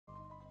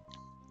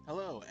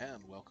Hello,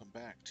 and welcome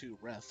back to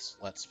Reth's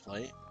Let's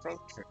Play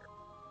Chrono Trigger.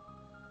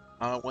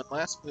 When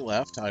last we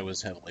left, I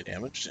was heavily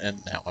damaged,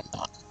 and now I'm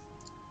not.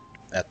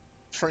 That's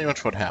pretty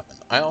much what happened.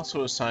 I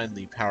also assigned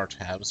the power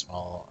tabs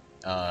while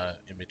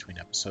in between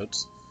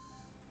episodes.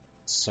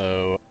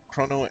 So,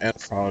 Chrono and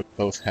Frog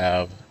both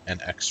have an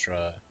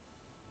extra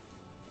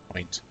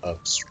point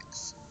of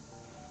strength.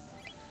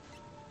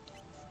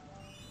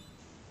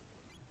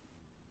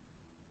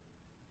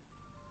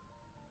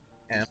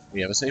 And we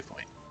have a save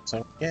point.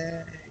 So,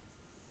 yay!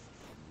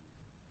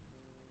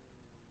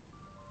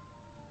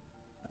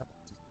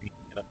 We can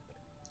get up there.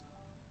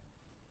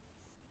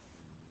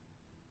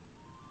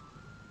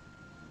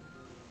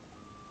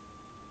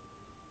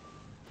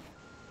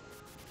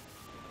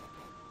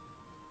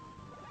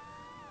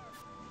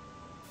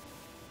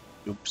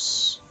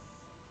 Oops.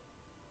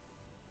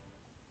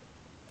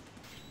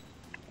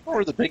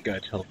 Or the big guy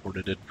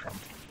teleported in from.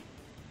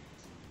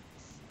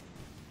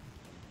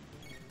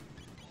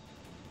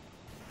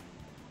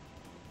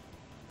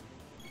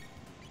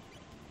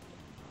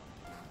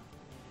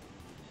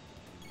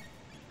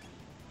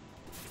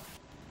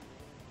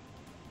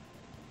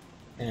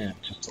 And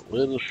just a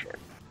little short.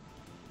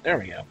 There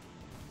we go.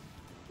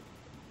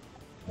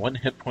 One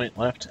hit point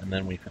left, and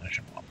then we finish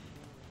him off.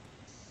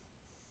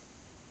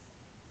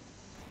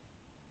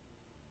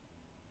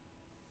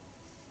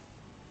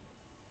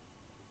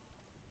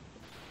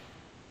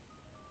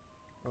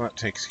 Well, that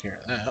takes care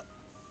of that.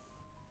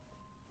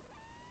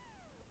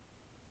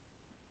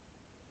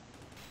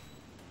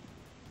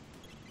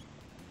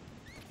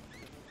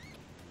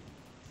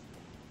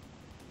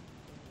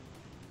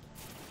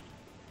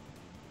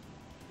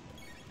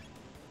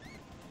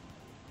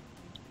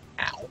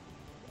 Ow.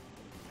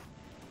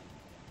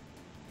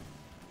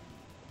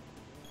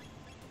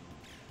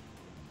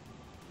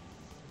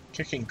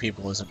 Kicking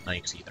people isn't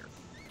nice either.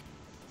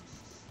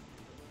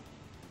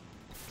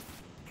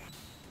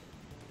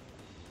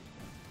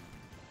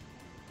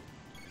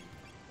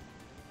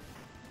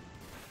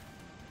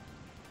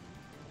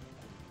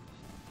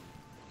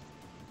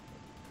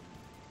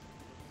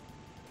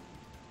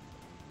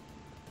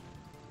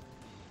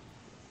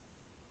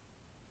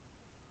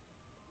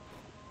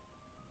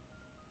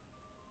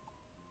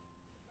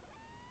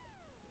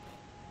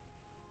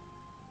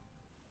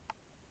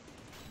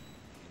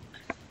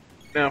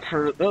 Now,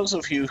 for those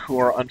of you who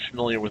are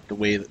unfamiliar with the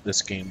way that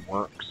this game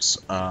works,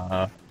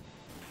 part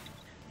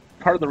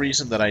of the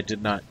reason that I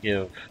did not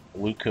give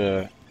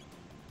Luca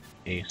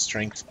a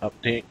strength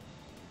update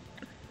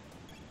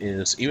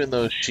is even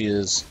though she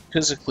is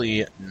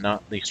physically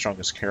not the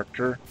strongest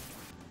character,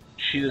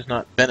 she does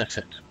not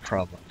benefit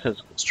from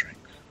physical strength.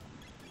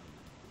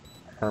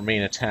 Her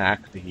main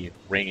attack, the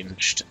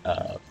ranged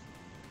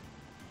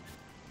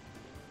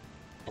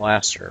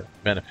blaster,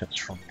 benefits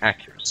from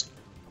accuracy.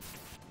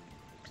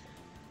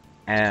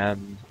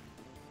 And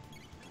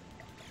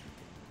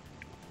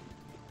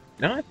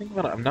now I think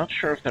about it, I'm not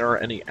sure if there are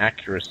any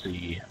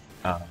accuracy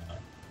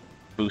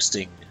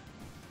boosting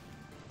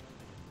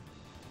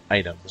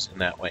items in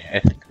that way. I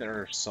think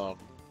there are some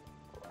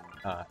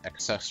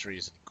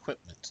accessories and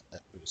equipment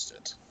that boost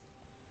it.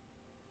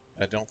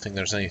 I don't think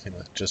there's anything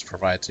that just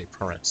provides a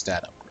permanent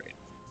stat upgrade.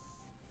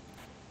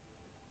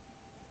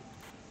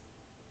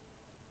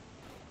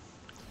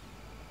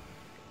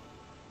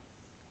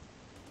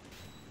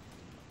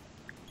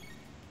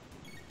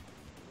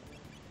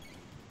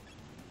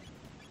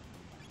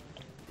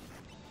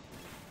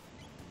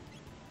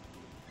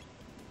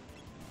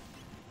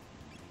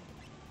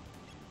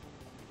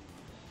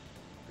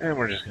 And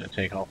we're just going to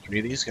take all three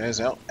of these guys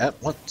out at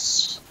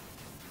once.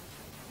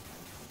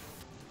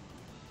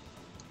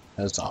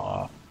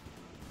 Huzzah.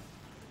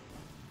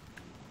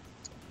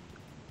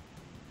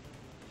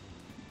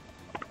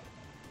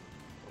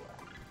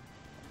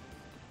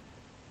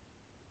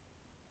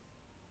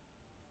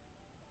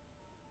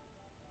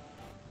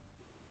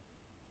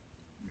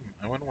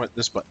 I wonder what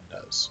this button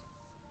does.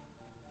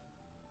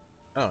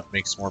 Oh, it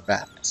makes more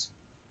bats.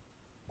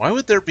 Why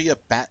would there be a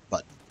bat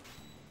button?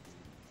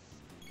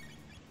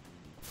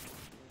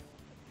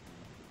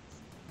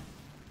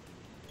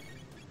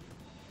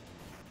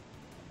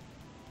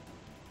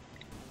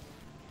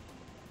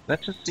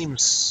 That just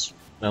seems,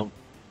 well,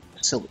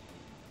 silly.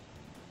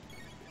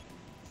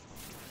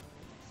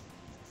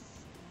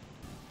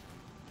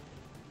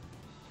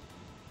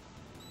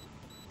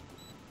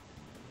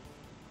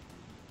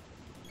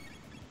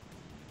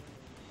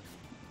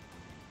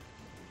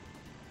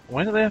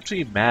 Why do they have to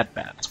be mad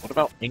bats? What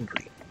about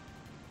angry?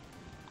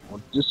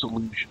 Or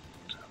disillusioned?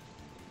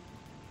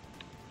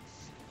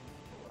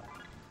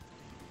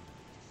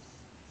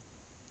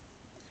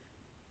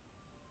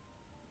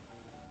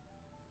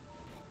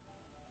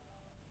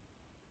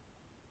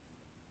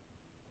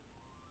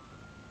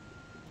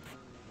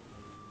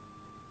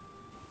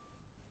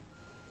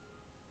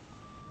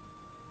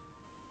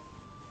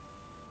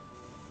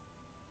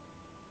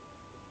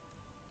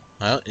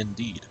 Well,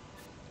 indeed.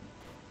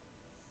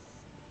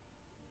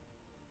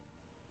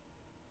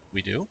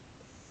 We do?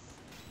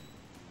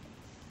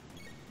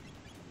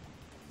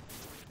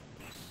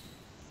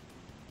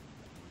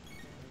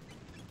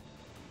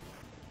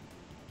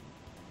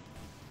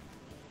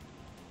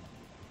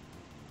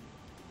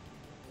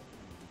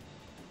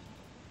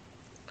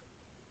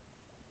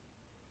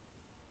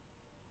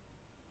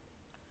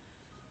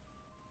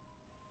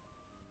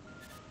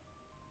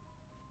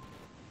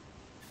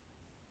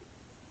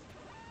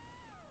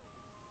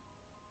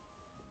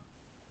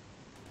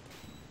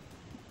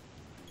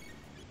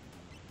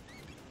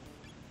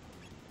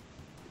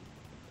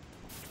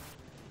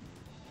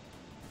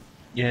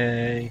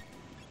 Yay!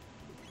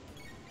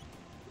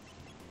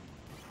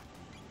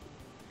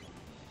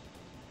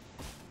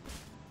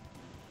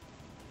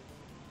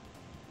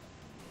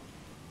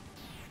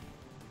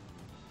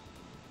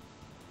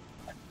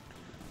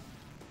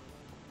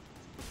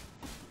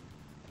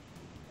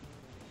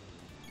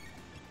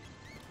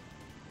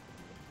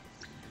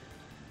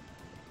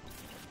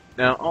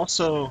 Now,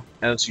 also,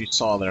 as you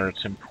saw there,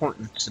 it's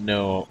important to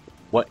know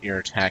what you're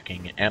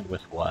attacking and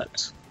with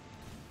what.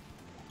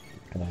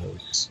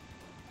 Because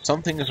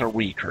some things are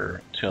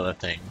weaker to other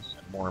things,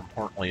 and more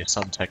importantly,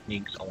 some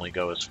techniques only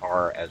go as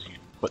far as you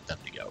put them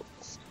to go.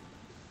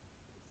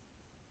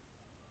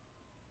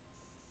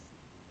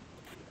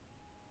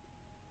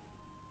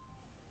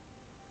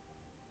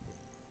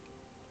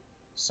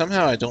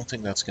 Somehow I don't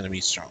think that's going to be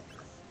stronger.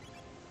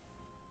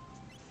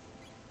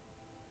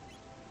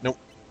 Nope.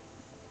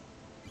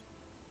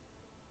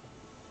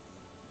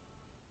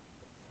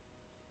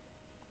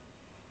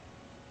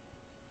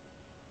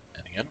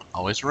 And again,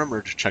 always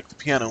remember to check the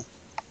piano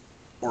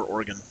or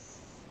organ.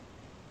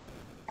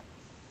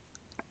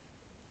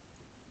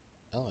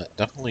 Oh, it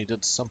definitely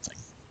did something.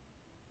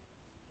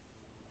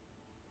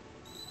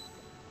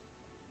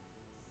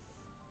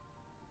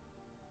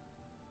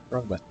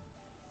 Wrong button.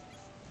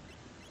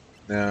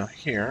 Now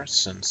here,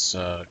 since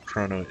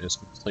Chrono is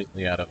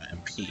completely out of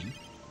MP,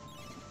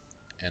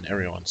 and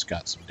everyone's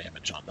got some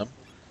damage on them,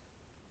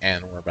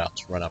 and we're about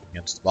to run up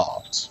against the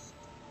boss,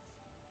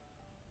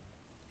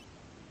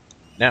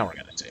 now we're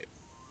going to save.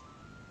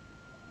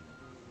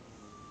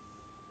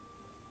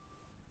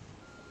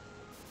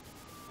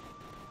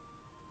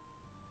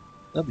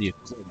 That'd be a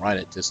cool ride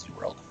at Disney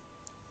World.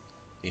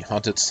 The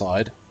haunted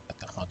slide at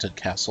the haunted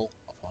castle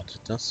of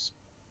hauntedness.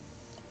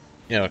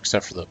 You know,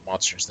 except for the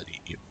monsters that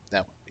eat you.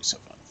 That wouldn't be so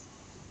fun.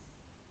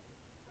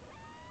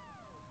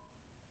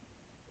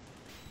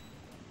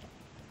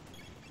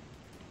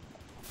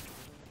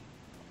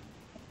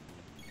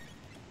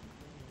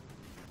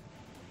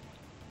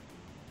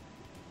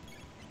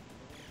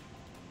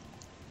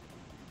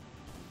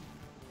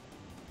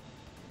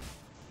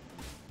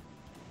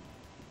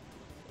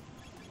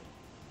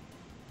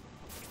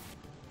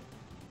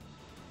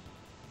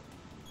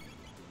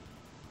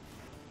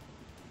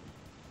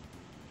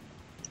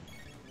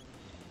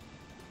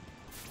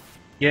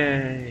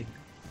 Yay!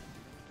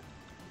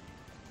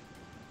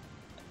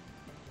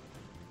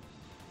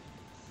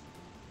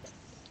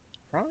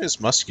 Frog is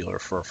muscular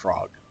for a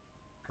frog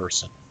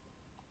person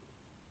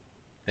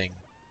thing.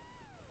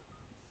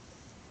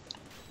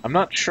 I'm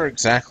not sure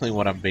exactly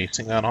what I'm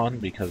basing that on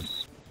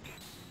because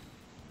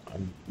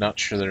I'm not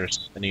sure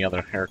there's any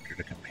other character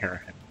to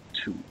compare him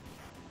to.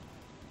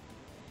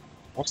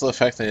 Also, the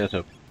fact that he has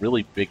a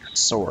really big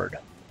sword,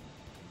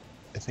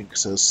 I think,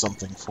 says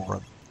something for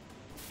him.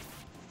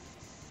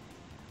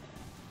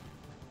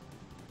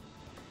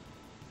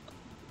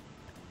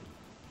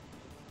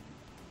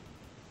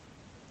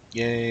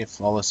 Yay,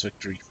 flawless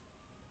victory.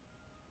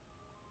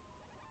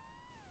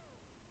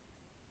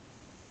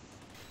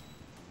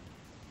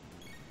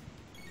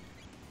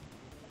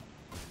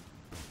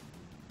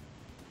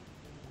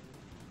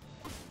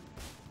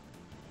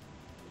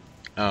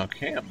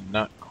 Okay, I'm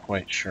not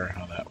quite sure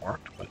how that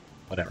worked, but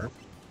whatever.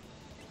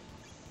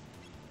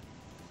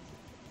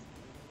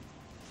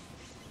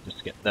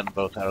 Just get them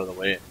both out of the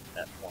way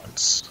at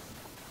once.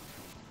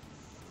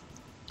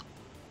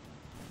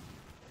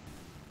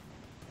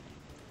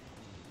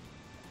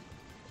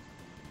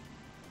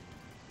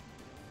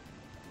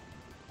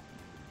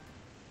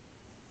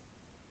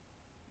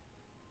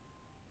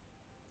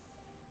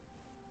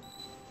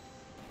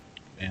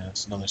 And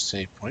it's another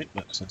save point,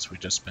 but since we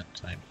just spent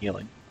time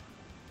healing.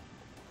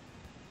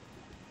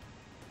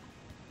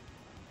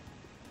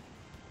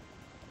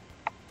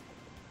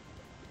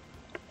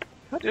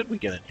 How did we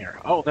get in here?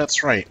 Oh,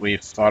 that's right. We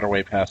fought our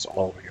way past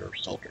all of your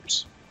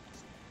soldiers.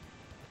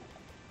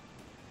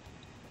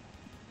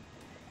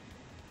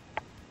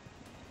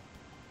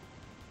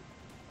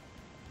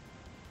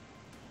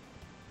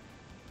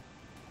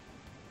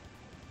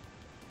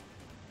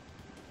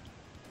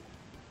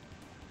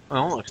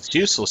 Well, if it's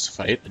useless to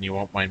fight, then you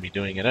won't mind me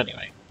doing it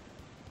anyway.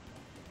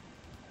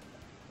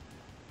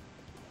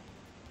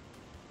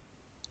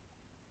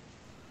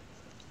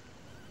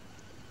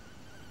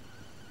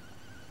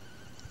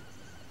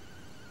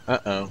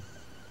 Uh-oh.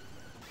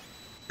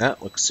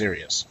 That looks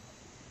serious.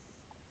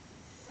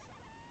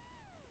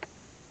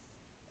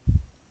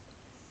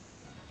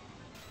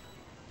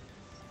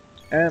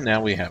 And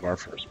now we have our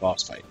first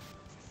boss fight.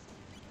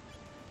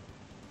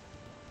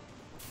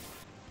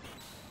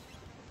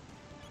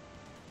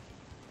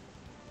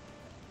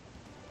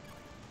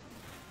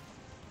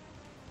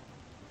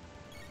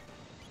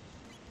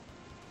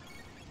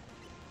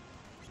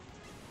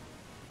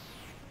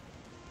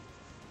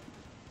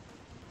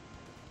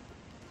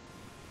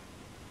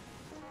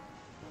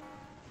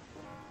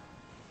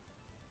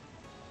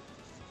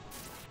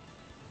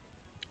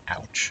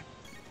 Ouch.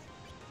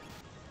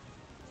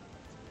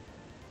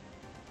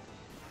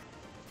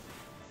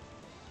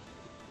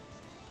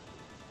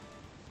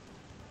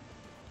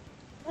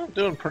 I'm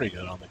doing pretty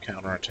good on the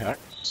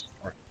counterattacks.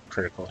 Or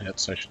critical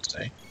hits, I should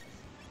say.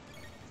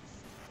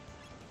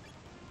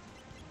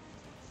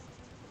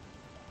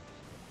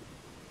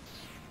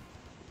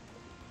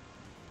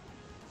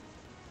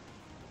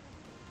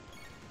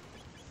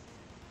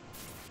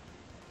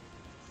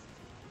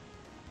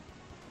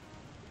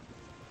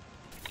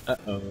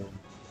 Uh-oh.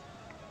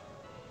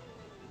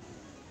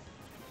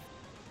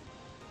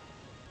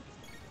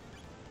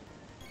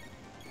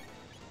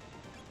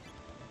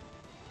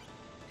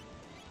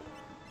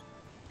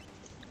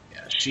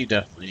 Yeah, she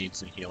definitely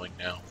needs the healing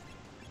now.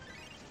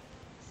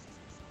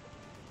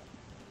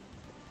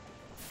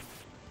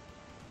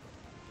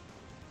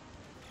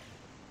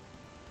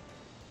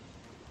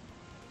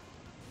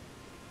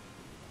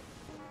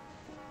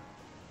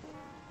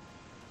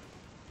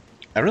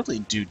 I really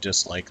do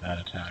dislike that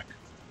attack.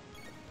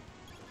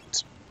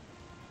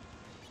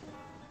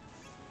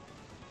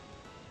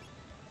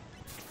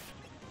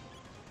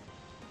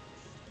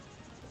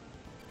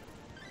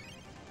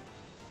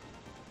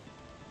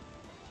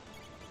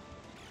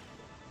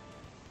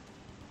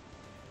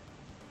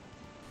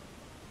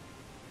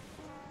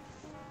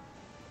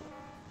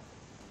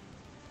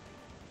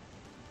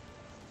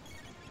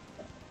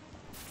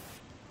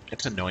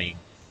 It's annoying.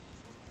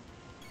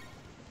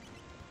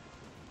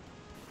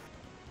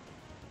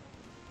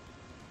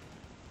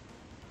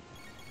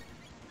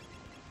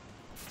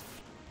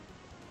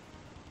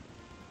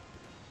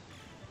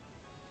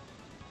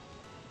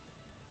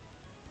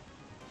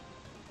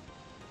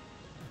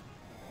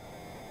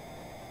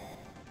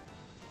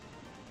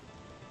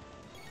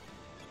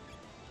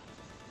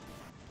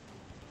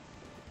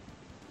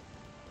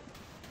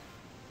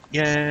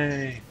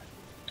 Yay!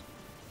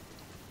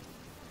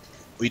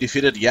 We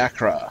defeated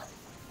Yakra.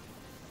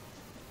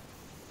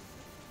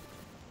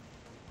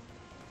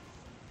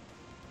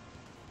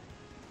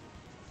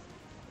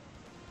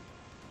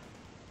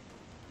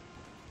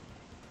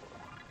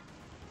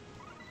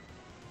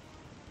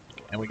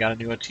 And we got a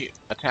new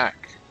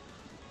attack.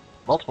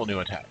 Multiple new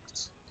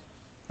attacks.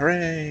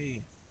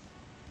 Hooray!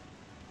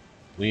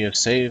 We have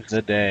saved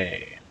the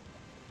day.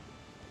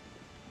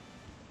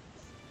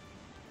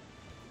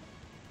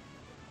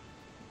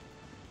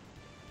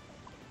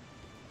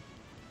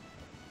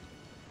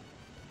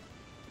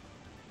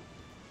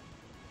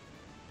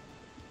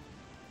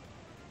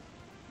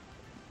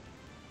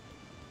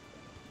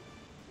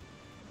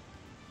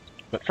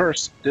 But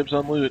first, dibs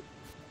on loot.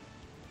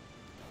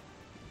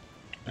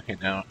 Okay,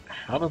 now,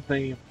 how did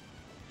they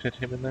fit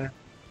him in there?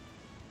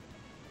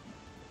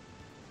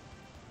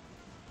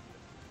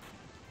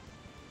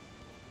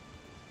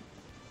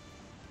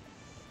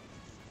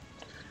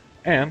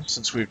 And,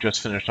 since we've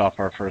just finished off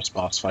our first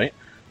boss fight,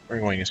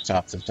 we're going to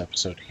stop this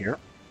episode here.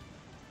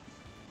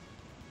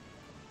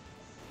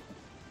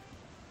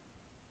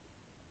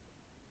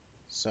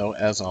 So,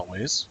 as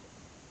always,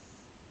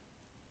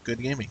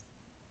 good gaming.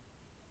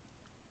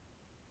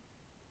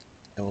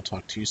 And we'll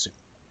talk to you soon.